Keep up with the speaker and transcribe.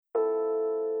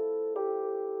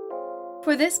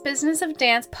For this Business of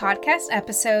Dance podcast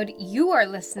episode, you are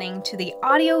listening to the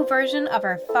audio version of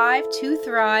our 5 to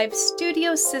Thrive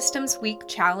Studio Systems Week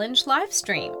Challenge live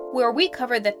stream, where we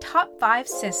cover the top 5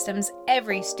 systems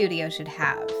every studio should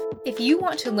have. If you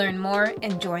want to learn more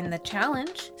and join the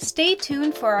challenge, stay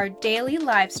tuned for our daily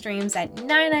live streams at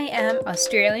 9 a.m.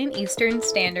 Australian Eastern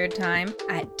Standard Time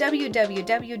at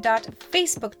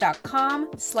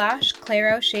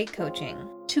www.facebook.com/Claire O'Shea Coaching.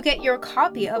 To get your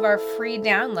copy of our free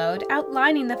download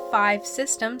outlining the 5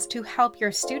 systems to help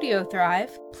your studio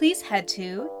thrive, please head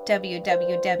to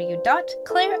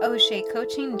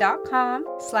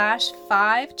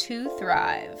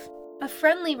www.claireo'sheacoaching.com/5to-thrive. A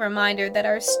friendly reminder that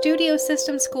our Studio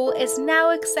System School is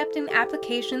now accepting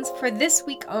applications for this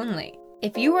week only.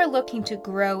 If you are looking to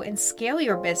grow and scale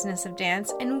your business of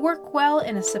dance and work well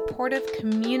in a supportive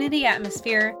community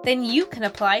atmosphere, then you can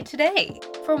apply today.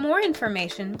 For more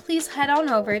information, please head on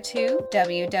over to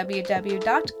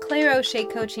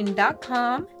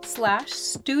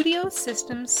www.claireo'sheacoaching.com/Studio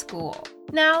Systems School.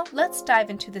 Now, let's dive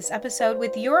into this episode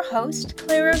with your host,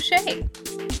 Claire O'Shea.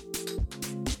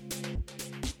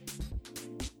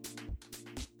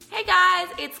 Hey guys,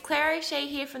 it's Claire O'Shea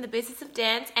here from the Business of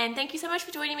Dance, and thank you so much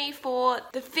for joining me for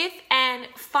the 5th and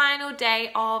final day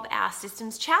of our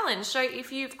Systems Challenge. So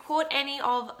if you've caught any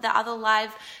of the other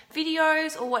live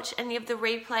videos or watched any of the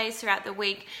replays throughout the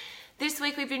week, this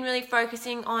week we've been really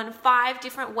focusing on 5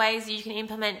 different ways you can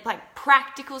implement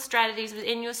practical strategies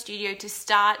within your studio to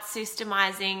start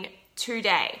systemizing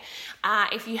today.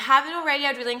 If you haven't already,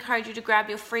 I'd really encourage you to grab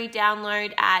your free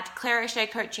download at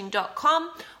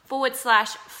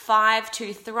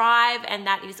claireo'sheacoaching.com/5to-thrive, and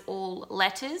that is all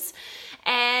letters.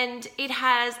 And it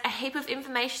has a heap of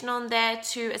information on there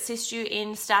to assist you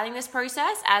in starting this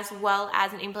process, as well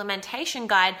as an implementation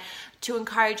guide to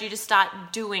encourage you to start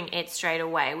doing it straight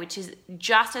away, which is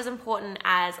just as important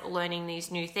as learning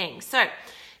these new things. So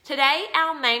today,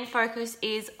 our main focus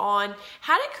is on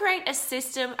how to create a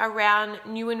system around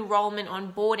new enrollment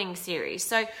onboarding series.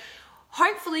 So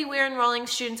hopefully we're enrolling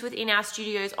students within our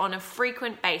studios on a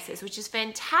frequent basis, which is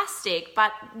fantastic,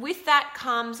 but with that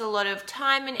comes a lot of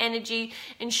time and energy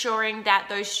ensuring that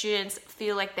those students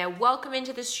feel like they're welcome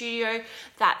into the studio,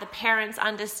 that the parents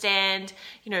understand,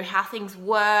 how things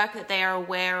work, that they are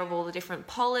aware of all the different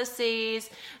policies,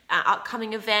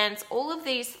 upcoming events, all of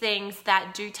these things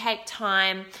that do take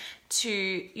time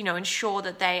to, ensure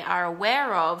that they are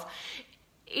aware of.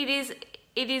 It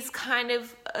is kind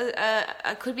of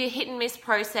could be a hit and miss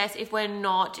process if we're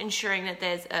not ensuring that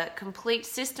there's a complete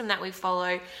system that we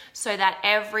follow, so that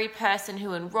every person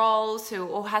who enrolls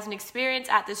or has an experience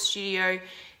at the studio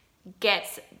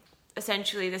gets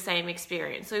essentially the same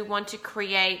experience. So we want to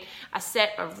create a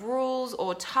set of rules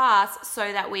or tasks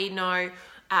so that we know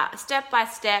step by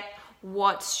step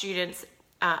what students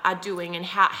are doing and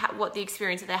what the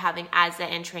experience that they're having as they're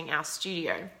entering our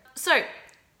studio. So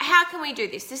how can we do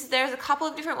this? There's a couple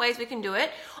of different ways we can do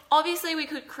it. Obviously, we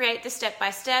could create the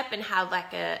step-by-step and have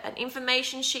an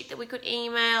information sheet that we could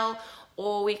email,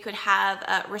 or we could have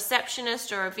a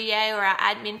receptionist or a VA or our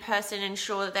admin person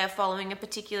ensure that they're following a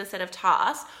particular set of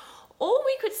tasks. Or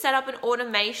we could set up an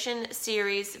automation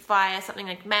series via something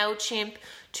like MailChimp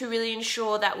to really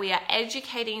ensure that we are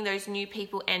educating those new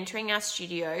people entering our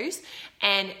studios,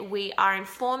 and we are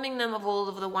informing them of all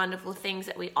of the wonderful things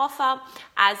that we offer,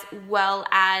 as well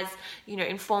as,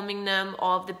 informing them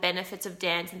of the benefits of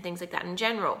dance and things like that in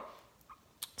general.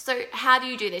 So how do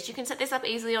you do this? You can set this up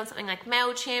easily on something like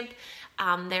MailChimp.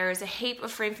 There is a heap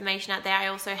of free information out there. I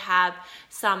also have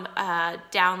some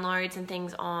downloads and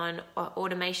things on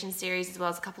automation series, as well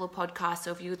as a couple of podcasts.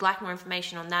 So if you would like more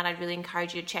information on that, I'd really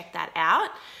encourage you to check that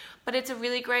out. But it's a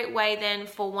really great way then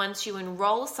for once you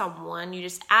enroll someone, you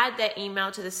just add their email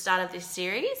to the start of this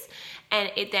series,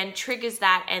 and it then triggers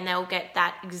that, and they'll get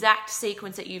that exact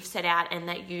sequence that you've set out and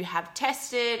that you have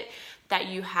tested, that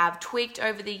you have tweaked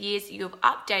over the years, that you have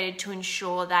updated to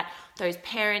ensure that those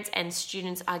parents and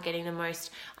students are getting the most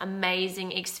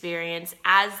amazing experience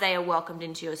as they are welcomed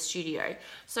into your studio.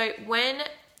 So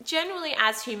generally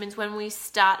as humans, when we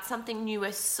start something new,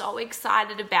 we're so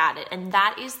excited about it, and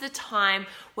that is the time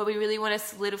where we really want to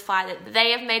solidify that they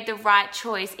have made the right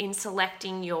choice in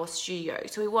selecting your studio.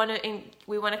 So we want to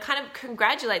kind of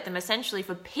congratulate them essentially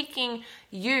for picking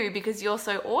you because you're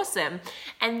so awesome,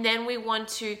 and then we want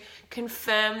to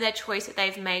confirm their choice that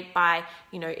they've made by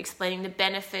explaining the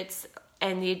benefits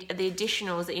and the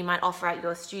additionals that you might offer at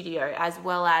your studio, as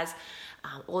well as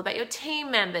all about your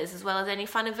team members, as well as any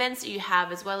fun events that you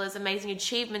have, as well as amazing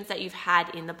achievements that you've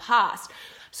had in the past.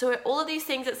 So all of these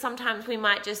things that sometimes we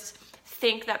might just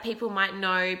think that people might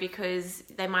know because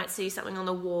they might see something on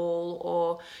the wall,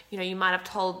 or you might have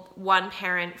told one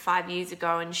parent 5 years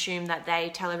ago and assume that they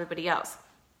tell everybody else.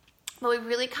 But we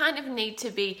really kind of need to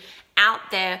be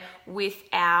out there with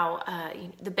our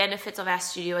the benefits of our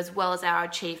studio as well as our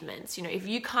achievements. If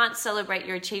you can't celebrate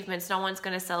your achievements, no one's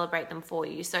going to celebrate them for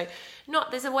you. So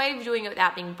there's a way of doing it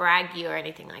without being braggy or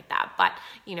anything like that. But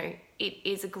it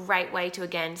is a great way to,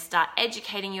 again, start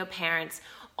educating your parents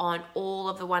on all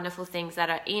of the wonderful things that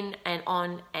are in and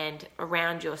on and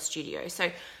around your studio.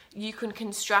 So you can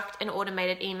construct an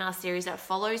automated email series that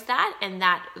follows that, and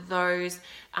that those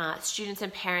students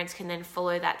and parents can then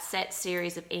follow that set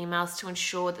series of emails to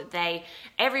ensure that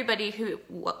everybody who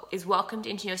is welcomed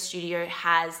into your studio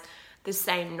has the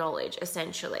same knowledge,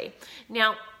 essentially.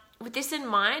 Now, with this in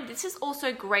mind, this is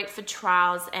also great for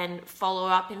trials and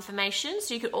follow-up information.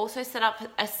 So you could also set up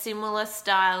a similar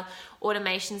style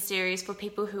automation series for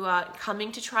people who are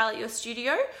coming to trial at your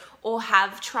studio or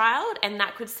have trialed, and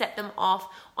that could set them off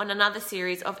on another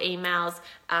series of emails,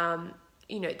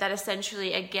 that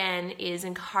essentially, again, is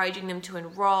encouraging them to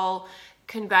enroll,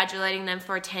 congratulating them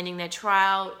for attending their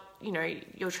trial.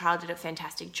 Your trial did a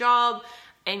fantastic job,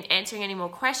 and answering any more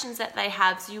questions that they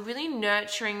have. So you're really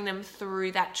nurturing them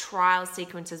through that trial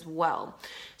sequence as well.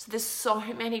 So there's so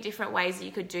many different ways that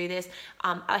you could do this.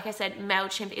 Like I said,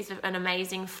 MailChimp is an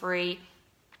amazing free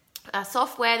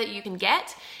software that you can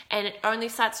get, and it only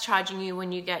starts charging you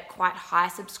when you get quite high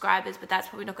subscribers, but that's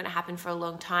probably not going to happen for a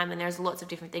long time, and there's lots of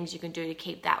different things you can do to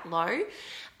keep that low.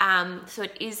 So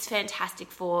it is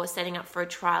fantastic for setting up for a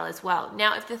trial as well.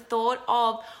 Now, if the thought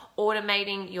of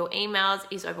automating your emails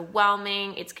is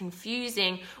overwhelming, it's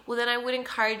confusing, well, then I would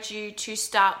encourage you to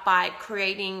start by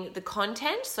creating the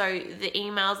content, so the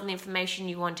emails and the information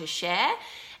you want to share,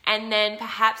 and then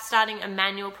perhaps starting a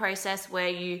manual process where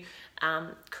you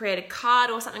create a card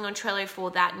or something on Trello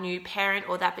for that new parent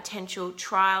or that potential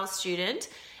trial student,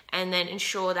 and then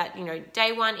ensure that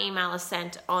day one email is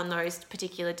sent on those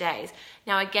particular days.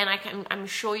 Now, again, I'm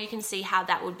sure you can see how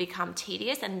that would become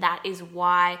tedious, and that is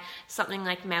why something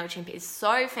like MailChimp is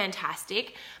so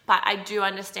fantastic. But I do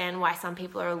understand why some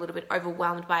people are a little bit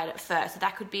overwhelmed by it at first. So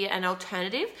that could be an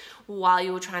alternative while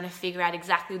you're trying to figure out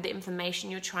exactly the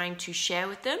information you're trying to share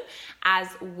with them, as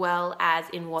well as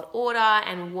in what order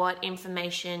and what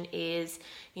information is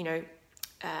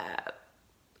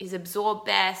absorbed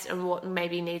best and what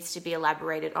maybe needs to be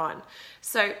elaborated on.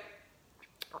 So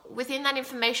within that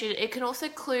information, it can also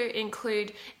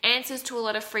include answers to a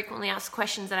lot of frequently asked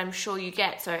questions that I'm sure you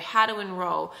get. So how to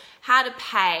enroll, how to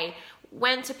pay,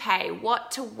 when to pay,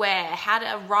 what to wear, how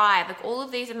to arrive, like all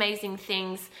of these amazing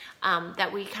things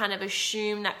that we kind of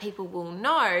assume that people will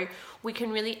know. We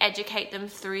can really educate them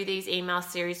through these email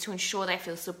series to ensure they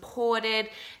feel supported,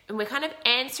 and we're kind of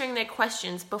answering their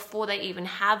questions before they even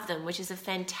have them, which is a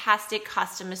fantastic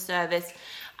customer service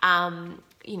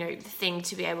thing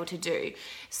to be able to do.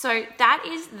 So that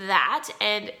is that.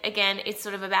 And again, it's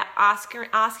sort of about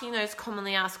asking those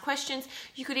commonly asked questions.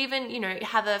 You could even,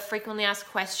 have a frequently asked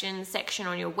questions section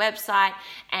on your website,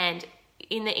 and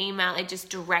in the email, it just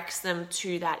directs them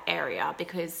to that area,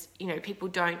 because, people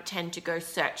don't tend to go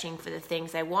searching for the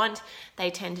things they want.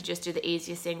 They tend to just do the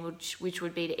easiest thing, which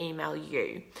would be to email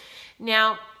you.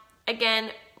 Now, again,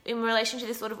 in relation to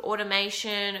this sort of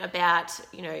automation about,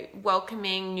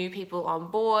 welcoming new people on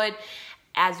board,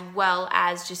 as well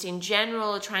as just in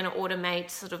general trying to automate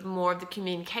sort of more of the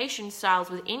communication styles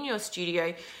within your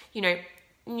studio,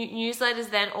 newsletters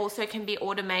then also can be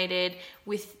automated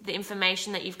with the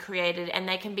information that you've created, and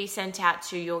they can be sent out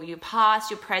to your past,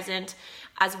 your present,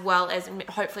 as well as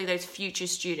hopefully those future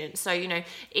students. So,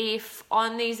 if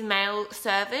on these mail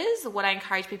servers, what I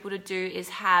encourage people to do is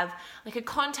have like a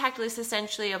contact list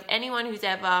essentially of anyone who's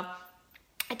ever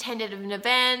attended an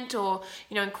event or,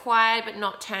 inquired but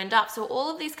not turned up. So all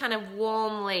of these kind of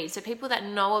warm leads, so people that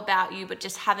know about you but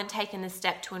just haven't taken the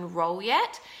step to enroll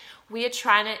yet. We are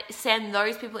trying to send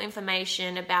those people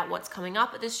information about what's coming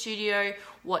up at the studio,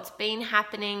 what's been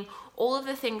happening, all of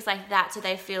the things like that, so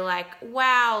they feel like,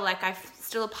 wow, like I'm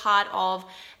still a part of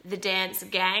the dance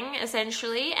gang,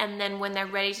 essentially. And then when they're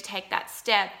ready to take that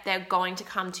step, they're going to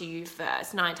come to you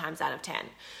first, 9 times out of 10.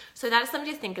 So that is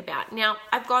something to think about. Now,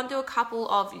 I've gone through a couple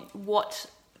of what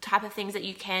type of things that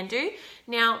you can do.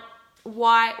 Now,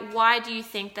 why do you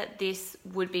think that this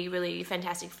would be really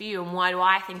fantastic for you, and why do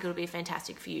I think it would be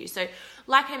fantastic for you? So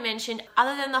like I mentioned,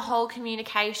 other than the whole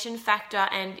communication factor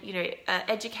and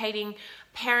educating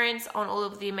parents on all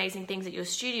of the amazing things at your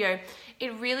studio,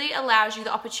 it really allows you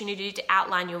the opportunity to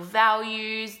outline your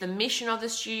values, the mission of the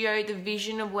studio, the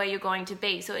vision of where you're going to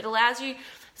be. So it allows you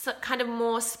kind of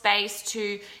more space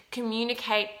to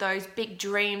communicate those big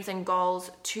dreams and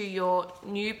goals to your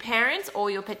new parents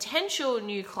or your potential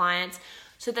new clients,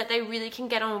 so that they really can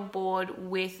get on board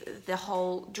with the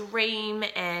whole dream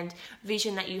and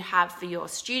vision that you have for your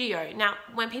studio. Now,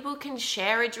 when people can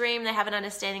share a dream, they have an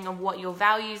understanding of what your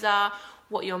values are,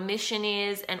 what your mission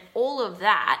is, and all of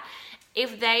that.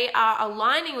 If they are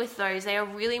aligning with those, they are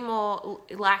really more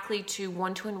likely to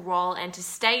want to enroll and to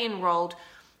stay enrolled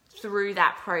through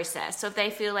that process. So if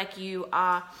they feel like you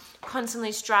are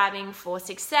constantly striving for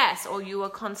success, or you are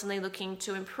constantly looking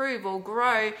to improve or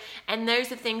grow, and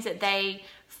those are things that they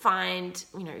find,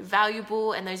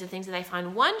 valuable, and those are things that they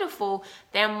find wonderful,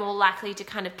 they're more likely to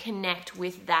kind of connect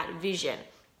with that vision.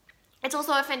 It's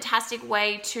also a fantastic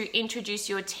way to introduce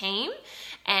your team,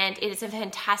 and it is a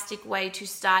fantastic way to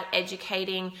start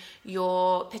educating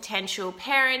your potential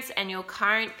parents and your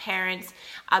current parents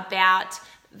about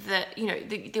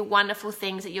the wonderful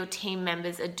things that your team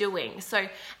members are doing. So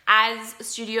as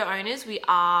studio owners, we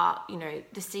are,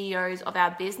 the CEOs of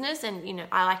our business, and,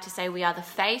 I like to say we are the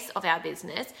face of our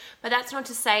business, but that's not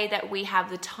to say that we have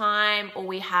the time or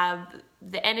we have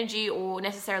the energy or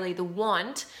necessarily the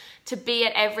want to be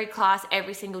at every class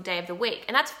every single day of the week.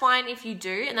 And that's fine if you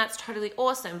do, and that's totally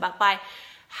awesome. But by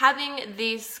having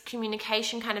this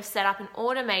communication kind of set up and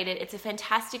automated, it's a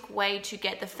fantastic way to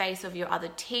get the face of your other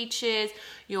teachers,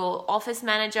 your office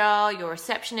manager, your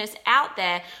receptionist out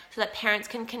there, so that parents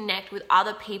can connect with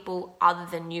other people other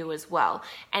than you as well.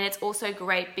 And it's also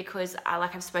great because,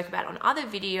 like I've spoke about on other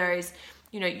videos,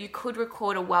 you could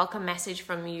record a welcome message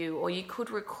from you, or you could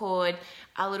record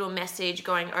a little message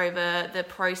going over the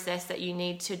process that you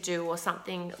need to do, or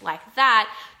something like that,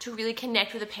 to really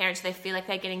connect with the parents so they feel like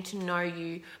they're getting to know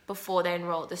you before they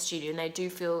enroll at the studio, and they do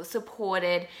feel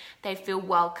supported, they feel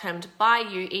welcomed by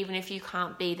you, even if you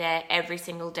can't be there every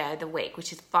single day of the week,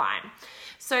 which is fine.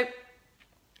 So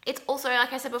it's also,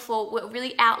 like I said before, we're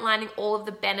really outlining all of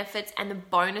the benefits and the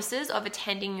bonuses of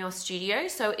attending your studio.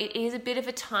 So it is a bit of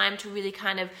a time to really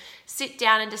kind of sit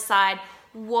down and decide,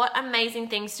 what amazing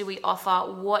things do we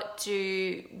offer? What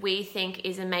do we think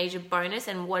is a major bonus,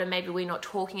 and what are maybe we're not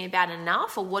talking about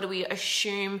enough, or what do we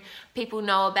assume people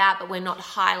know about but we're not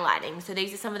highlighting? So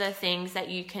these are some of the things that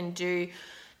you can do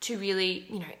to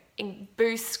really,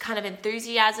 boost kind of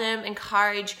enthusiasm,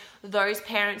 encourage those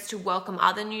parents to welcome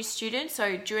other new students.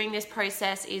 So during this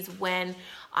process is when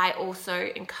I also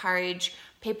encourage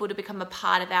people to become a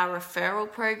part of our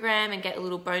referral program and get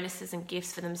little bonuses and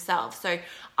gifts for themselves. So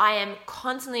I am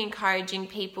constantly encouraging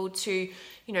people to,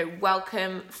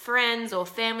 welcome friends or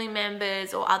family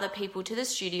members or other people to the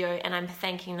studio, and I'm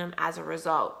thanking them as a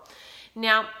result.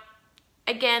 Now,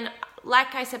 again,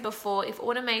 like I said before, if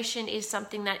automation is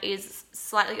something that is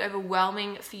slightly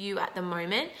overwhelming for you at the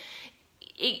moment,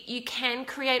 you can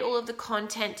create all of the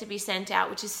content to be sent out,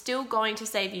 which is still going to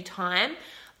save you time,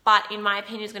 but in my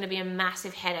opinion is going to be a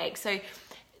massive headache. So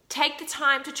take the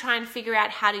time to try and figure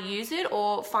out how to use it,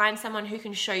 or find someone who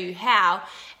can show you how.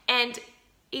 And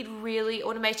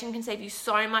automation can save you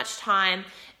so much time,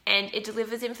 and it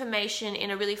delivers information in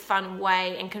a really fun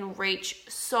way and can reach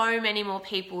so many more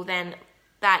people than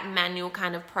that manual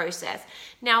kind of process.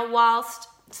 Now, whilst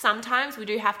sometimes we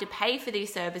do have to pay for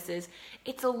these services,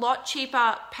 it's a lot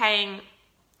cheaper paying,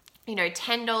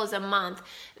 $10 a month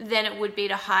than it would be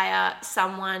to hire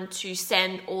someone to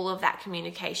send all of that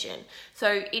communication.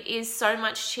 So it is so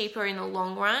much cheaper in the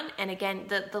long run. And again,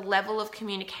 the level of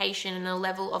communication and the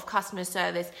level of customer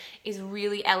service is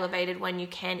really elevated when you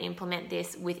can implement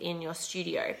this within your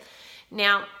studio.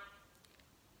 Now,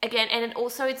 again, and it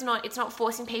also it's not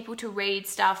forcing people to read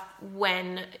stuff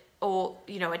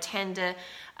attend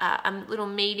a little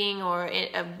meeting or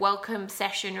a welcome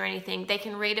session or anything. They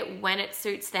can read it when it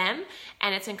suits them,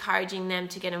 and it's encouraging them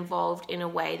to get involved in a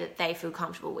way that they feel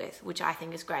comfortable with, which I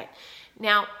think is great.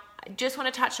 Now, I just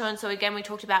want to touch on, so again, we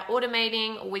talked about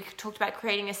automating, we talked about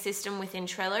creating a system within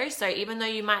Trello. So even though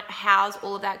you might house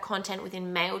all of that content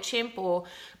within MailChimp or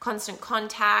Constant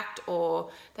Contact, or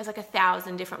there's like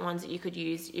 1,000 different ones that you could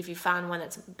use. If you found one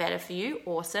that's better for you,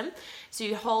 awesome. So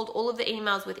you hold all of the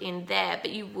emails within there,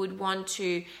 but you would want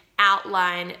to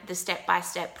outline the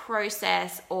step-by-step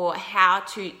process or how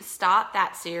to start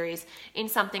that series in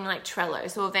something like Trello.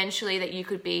 So eventually that you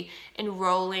could be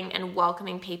enrolling and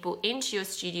welcoming people into your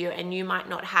studio, and you might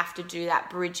not have to do that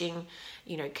bridging,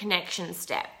 connection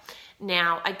step.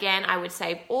 Now, again, I would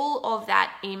save all of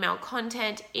that email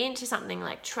content into something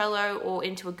like Trello or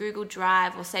into a Google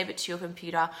Drive, or save it to your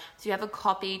computer so you have a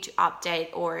copy to update,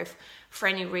 or if for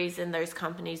any reason those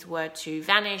companies were to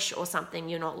vanish or something,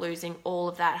 you're not losing all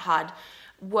of that hard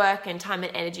work and time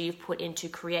and energy you've put into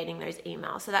creating those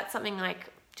emails. So that's something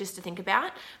like just to think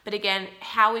about. But again,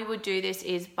 how we would do this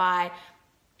is by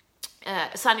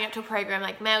signing up to a program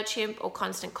like MailChimp or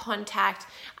Constant Contact,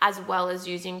 as well as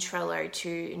using Trello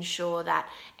to ensure that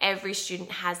every student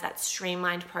has that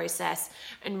streamlined process,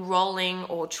 enrolling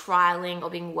or trialing or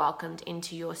being welcomed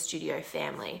into your studio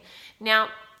family. Now,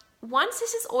 once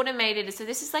this is automated, so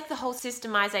this is like the whole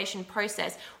systemization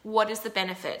process, what is the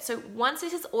benefit? So once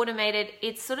this is automated,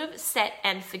 it's sort of set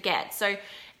and forget. So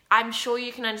I'm sure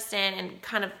you can understand and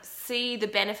kind of see the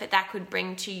benefit that could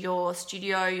bring to your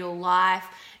studio, your life,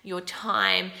 your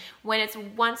time,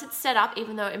 once it's set up,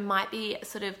 even though it might be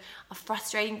sort of a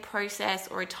frustrating process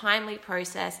or a timely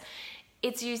process,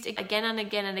 it's used again and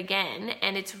again and again,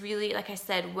 and it's really, like I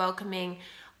said, welcoming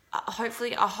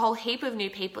hopefully a whole heap of new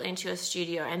people into your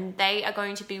studio, and they are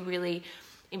going to be really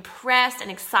impressed and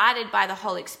excited by the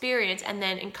whole experience, and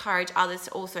then encourage others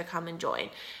to also come and join.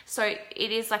 So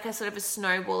it is like a sort of a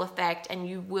snowball effect, and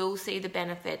you will see the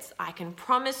benefits, I can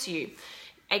promise you.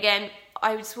 Again,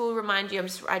 I just will remind you,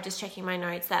 I'm just checking my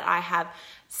notes, that I have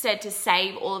said to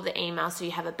save all of the emails so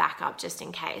you have a backup just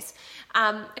in case.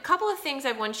 A couple of things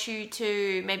I want you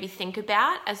to maybe think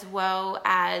about, as well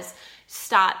as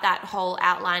start that whole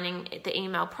outlining the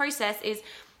email process, is,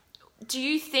 do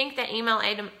you think that email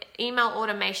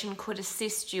automation could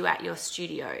assist you at your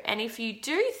studio? And if you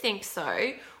do think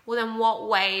so, well, then what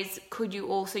ways could you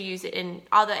also use it in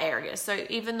other areas? So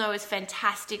even though it's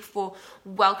fantastic for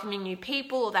welcoming new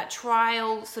people, or that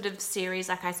trial sort of series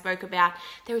like I spoke about,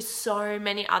 there are so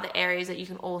many other areas that you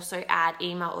can also add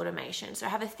email automation. So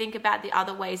have a think about the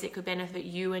other ways it could benefit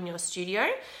you and your studio.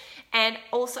 And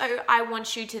also, I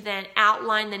want you to then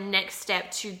outline the next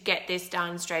step to get this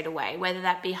done straight away, whether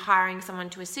that be hiring someone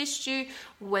to assist you,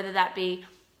 whether that be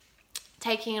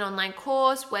taking an online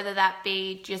course, whether that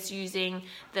be just using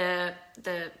the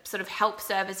sort of help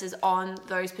services on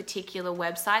those particular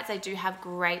websites. They do have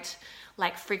great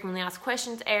like frequently asked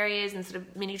questions areas and sort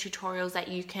of mini tutorials that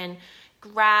you can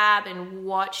grab and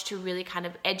watch to really kind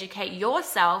of educate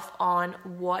yourself on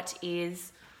what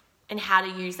is and how to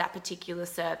use that particular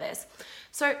service.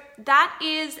 So that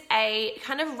is a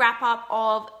kind of wrap up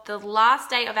of the last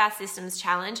day of our systems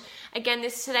challenge. Again,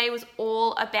 this today was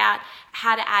all about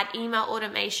how to add email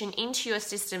automation into your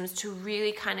systems to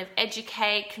really kind of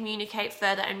educate, communicate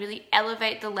further, and really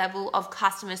elevate the level of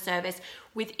customer service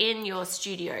within your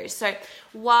studio. So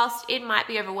whilst it might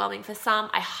be overwhelming for some,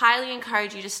 I highly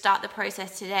encourage you to start the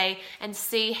process today and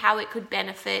see how it could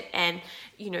benefit and,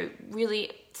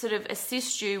 really sort of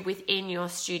assist you within your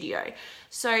studio.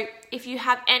 So if you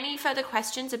have any further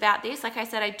questions about this, like I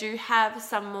said, I do have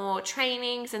some more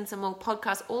trainings and some more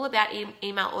podcasts all about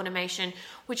email automation,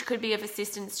 which could be of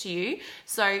assistance to you.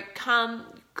 So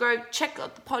go check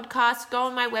out the podcast, go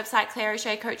on my website,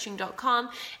 claireo'sheacoaching.com,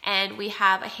 and we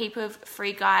have a heap of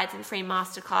free guides and free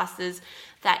masterclasses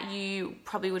that you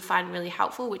probably would find really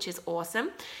helpful, which is awesome.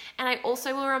 And I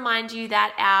also will remind you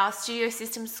that our Studio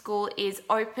Systems School is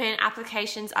open.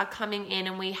 Applications are coming in,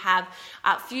 and we have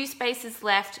a few spaces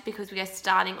left because we are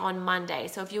starting on Monday.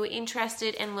 So if you are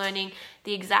interested in learning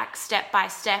the exact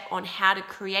step-by-step on how to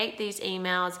create these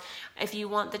emails, if you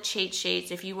want the cheat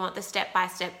sheets, if you want the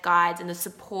step-by-step guides and the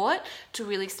support to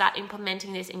really start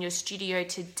implementing this in your studio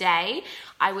today,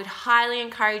 I would highly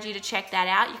encourage you to check that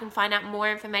out. You can find out more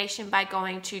information by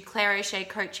going to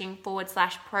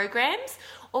claireo'sheacoaching.com/programs,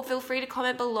 or feel free to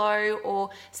comment below or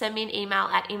send me an email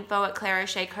at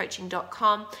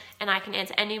info@claireo'sheacoaching.com, and I can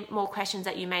answer any more questions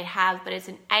that you may have. But it's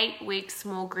an 8-week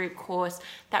small group course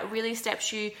that really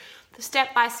steps you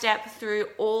step by step through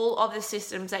all of the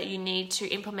systems that you need to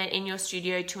implement in your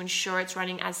studio to ensure it's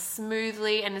running as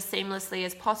smoothly and as seamlessly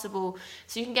as possible,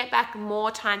 so you can get back more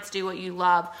time to do what you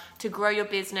love, to grow your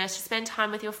business, to spend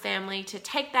time with your family, to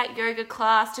take that yoga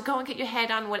class, to go and get your hair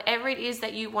done, whatever it is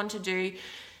that you want to do.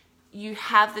 You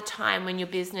have the time when your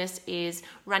business is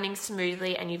running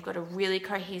smoothly and you've got a really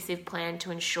cohesive plan to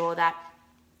ensure that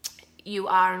you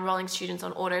are enrolling students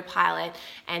on autopilot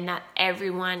and that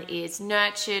everyone is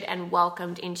nurtured and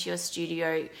welcomed into your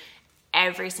studio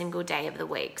every single day of the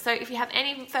week. So if you have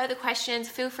any further questions,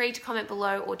 feel free to comment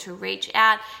below or to reach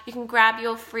out. You can grab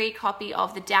your free copy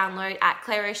of the download at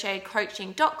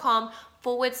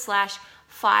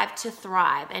claireo'sheacoaching.com/5 to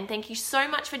Thrive. And thank you so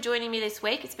much for joining me this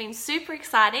week. It's been super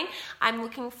exciting. I'm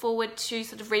looking forward to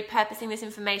sort of repurposing this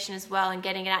information as well and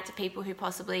getting it out to people who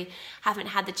possibly haven't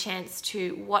had the chance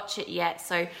to watch it yet.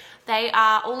 So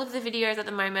all of the videos at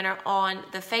the moment are on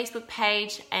the Facebook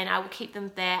page, and I will keep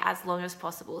them there as long as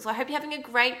possible. So I hope you're having a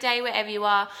great day wherever you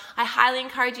are. I highly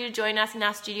encourage you to join us in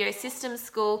our Studio Systems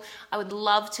School. I would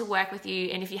love to work with you.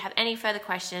 And if you have any further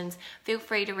questions, feel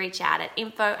free to reach out at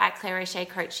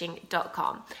info@claireo'sheacoaching.com.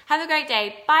 businessofdance.com. Have a great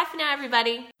day. Bye for now,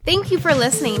 everybody. Thank you for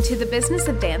listening to the Business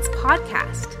of Dance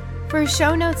podcast. For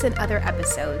show notes and other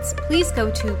episodes, please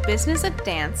go to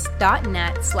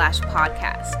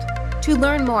businessofdance.net/podcast. To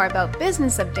learn more about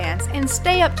Business of Dance and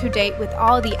stay up to date with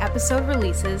all the episode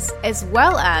releases, as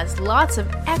well as lots of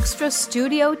extra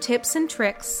studio tips and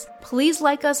tricks, please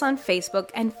like us on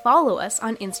Facebook and follow us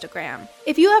on Instagram.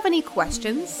 If you have any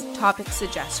questions, topic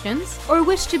suggestions, or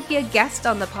wish to be a guest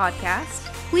on the podcast,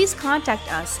 please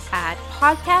contact us at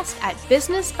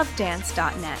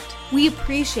podcast@businessofdance.net. We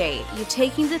appreciate you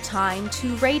taking the time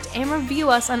to rate and review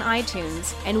us on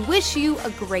iTunes and wish you a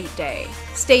great day.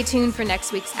 Stay tuned for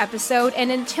next week's episode,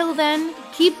 and until then,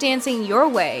 keep dancing your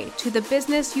way to the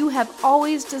business you have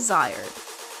always desired.